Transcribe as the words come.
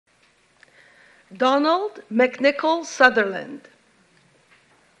Donald Sutherland.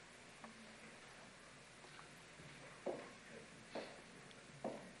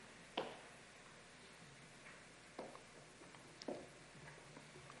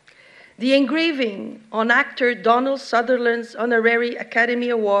 The engraving on actor Donald Sutherland's honorary Academy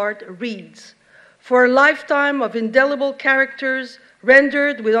Award reads, "For a lifetime of indelible characters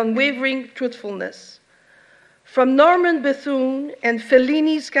rendered with unwavering truthfulness." From Norman Bethune and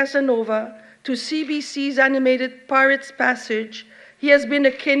Fellini's Casanova to CBC's animated Pirates Passage, he has been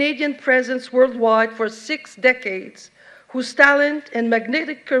a Canadian presence worldwide for 6 decades, whose talent and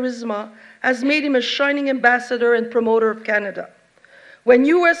magnetic charisma has made him a shining ambassador and promoter of Canada. When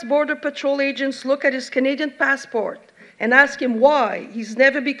U.S. Border Patrol agents look at his Canadian passport and ask him why he's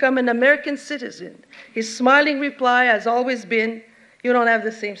never become an American citizen, his smiling reply has always been, "You don't have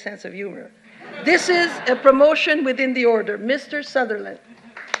the same sense of humor." This is a promotion within the order. Mr. Sutherland.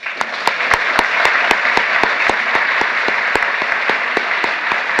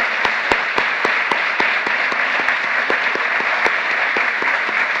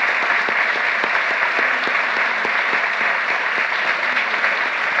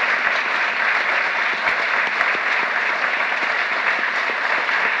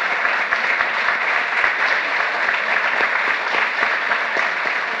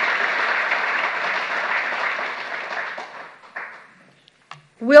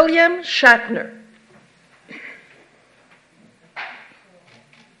 William Shatner.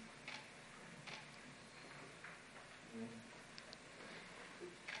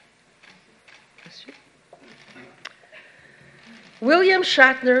 William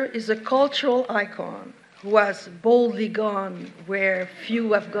Shatner is a cultural icon who has boldly gone where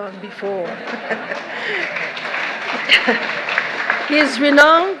few have gone before. His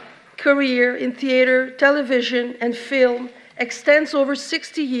renowned career in theater, television, and film extends over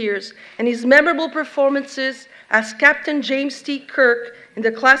 60 years, and his memorable performances as Captain James T. Kirk in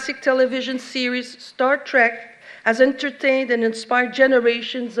the classic television series Star Trek has entertained and inspired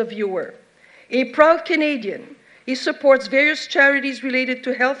generations of viewers. A proud Canadian, he supports various charities related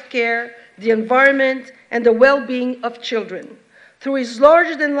to health care, the environment, and the well-being of children. Through his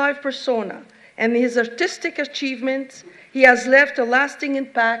larger-than-life persona and his artistic achievements, he has left a lasting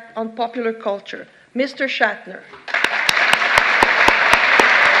impact on popular culture. Mr. Shatner.